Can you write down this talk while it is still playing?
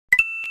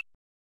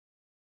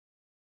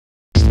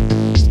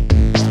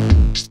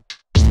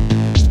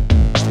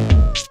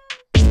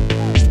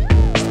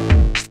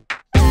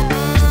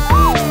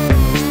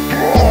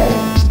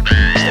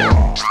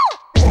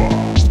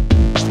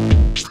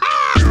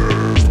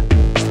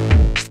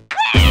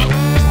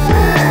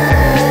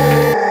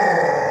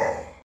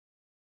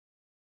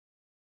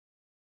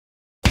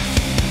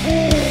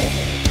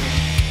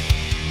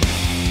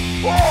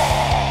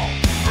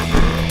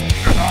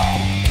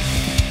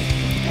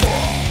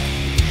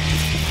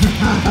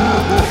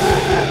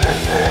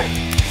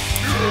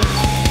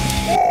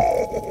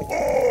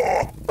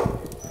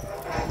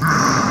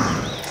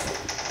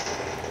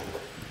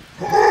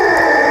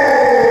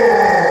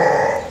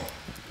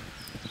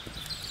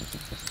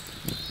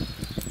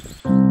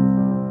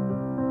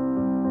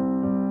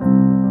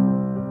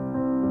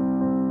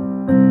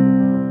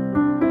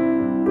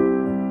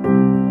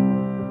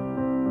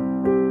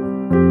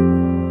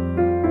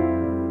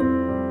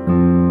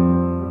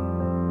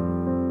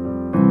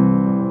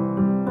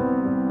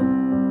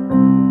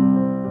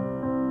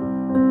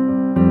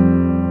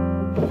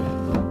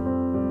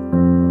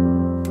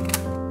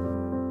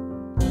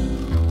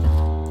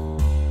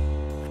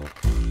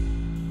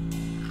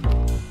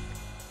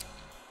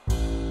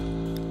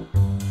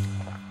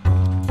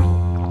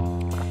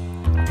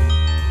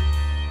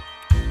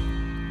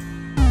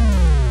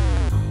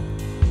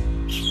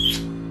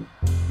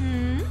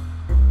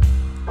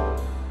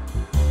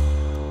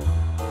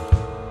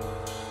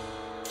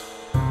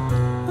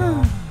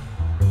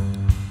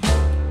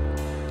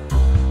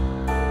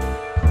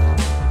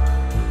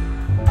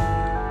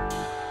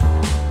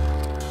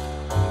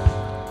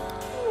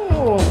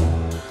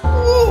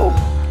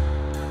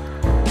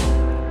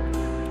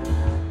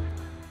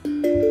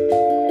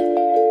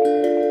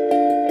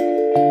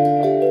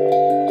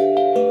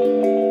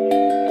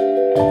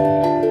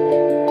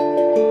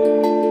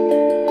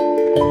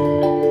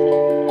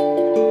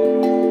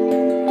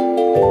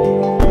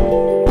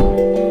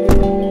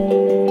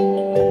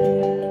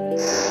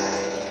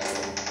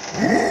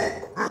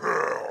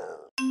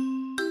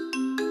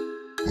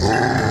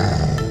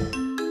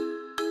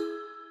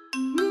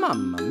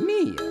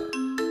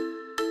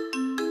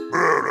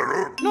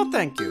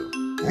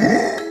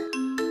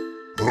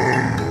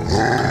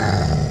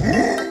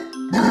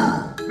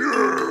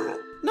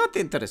not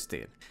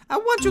interested. I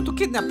want you to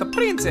kidnap the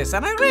princess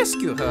and I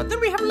rescue her. Then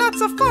we have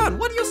lots of fun.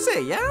 What do you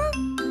say, yeah?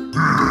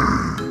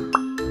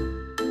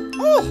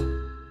 Oh!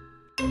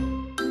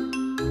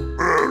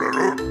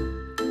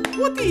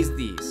 What is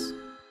this?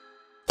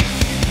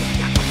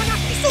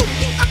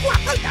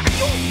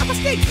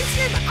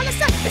 Alla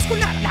sala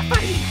scolare, la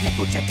farina, le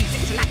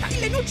bucciatine gelata,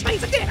 le noci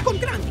paesatera con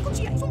grandi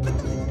cucine su un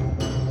pettone.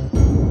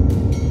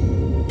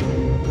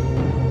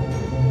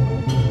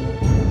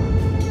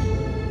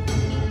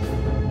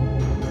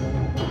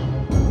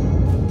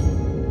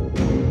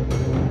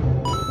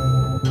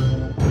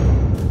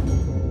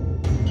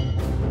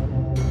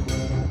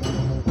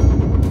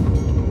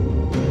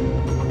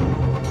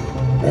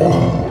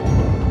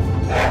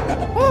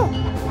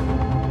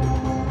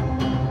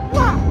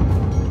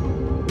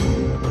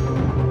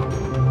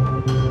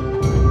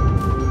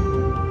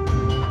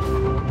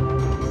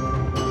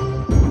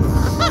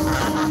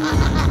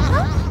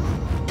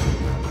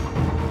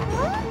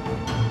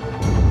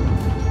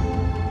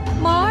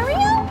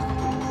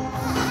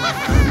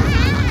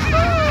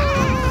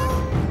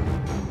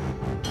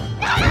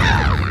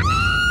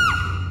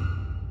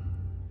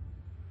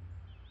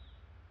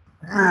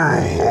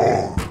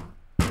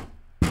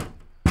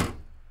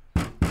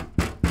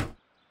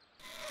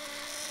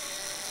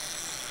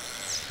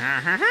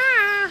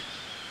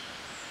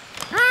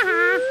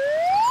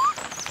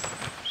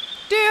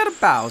 Dear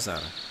Bowser,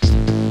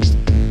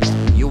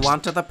 you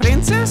want the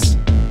princess?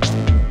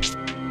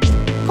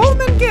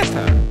 Come and get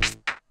her.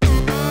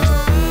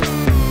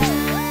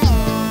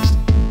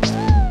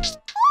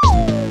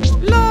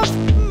 Love,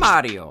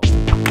 Mario.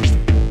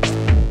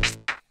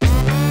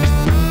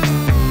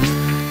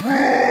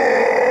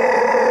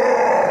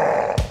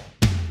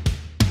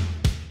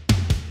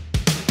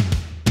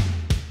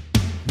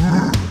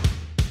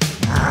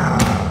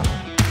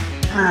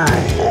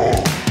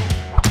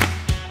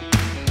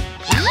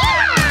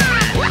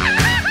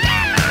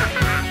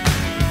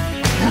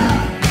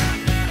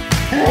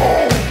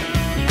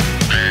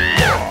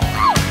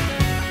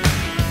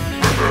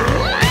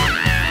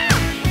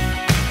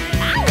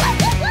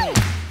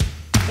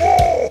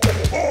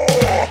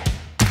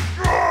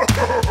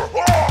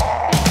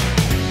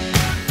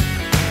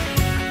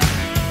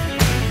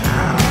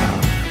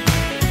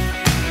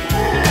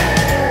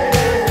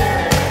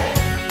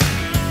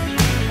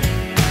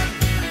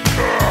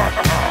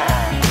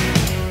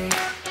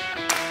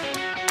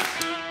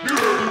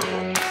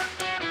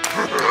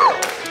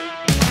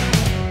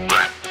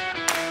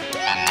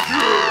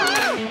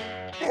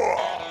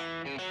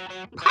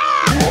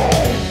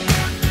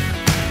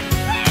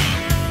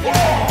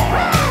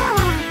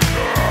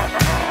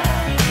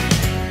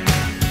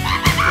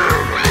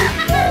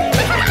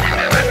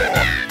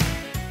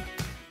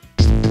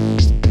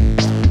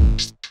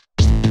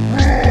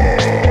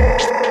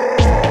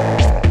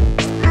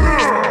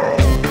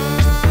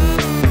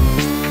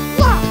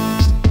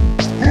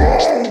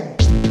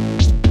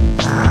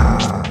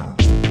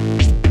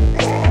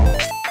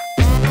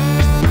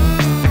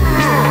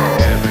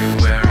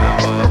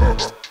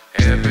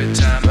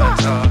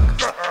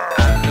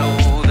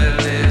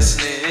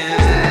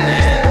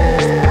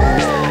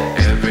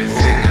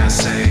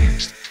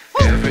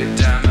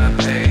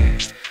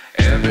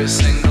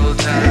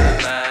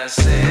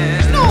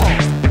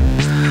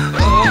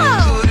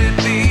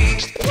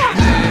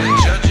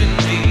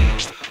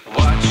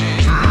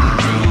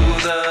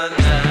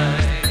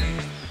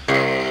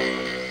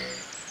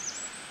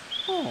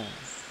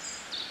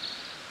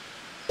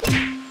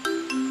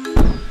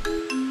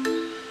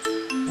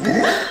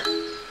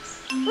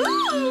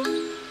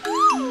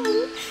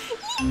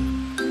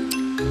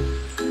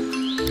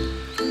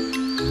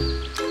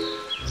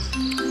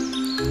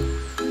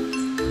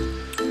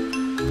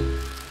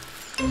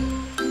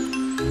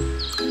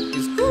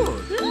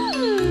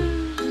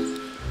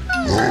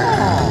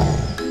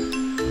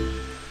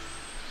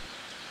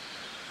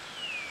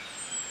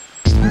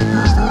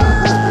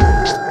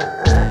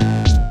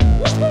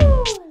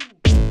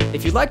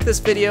 If you liked this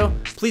video,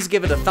 please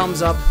give it a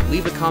thumbs up,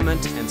 leave a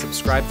comment, and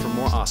subscribe for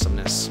more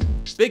awesomeness.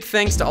 Big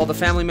thanks to all the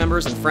family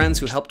members and friends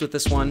who helped with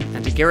this one,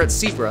 and to Garrett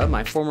Sebra,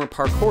 my former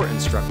parkour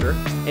instructor,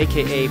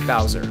 aka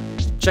Bowser.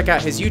 Check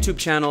out his YouTube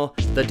channel,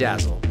 The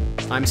Dazzle.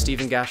 I'm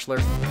Stephen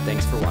Gashler.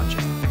 Thanks for watching.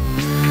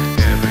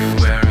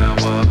 Everywhere I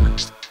walk,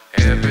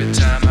 every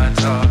time I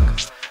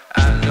talk,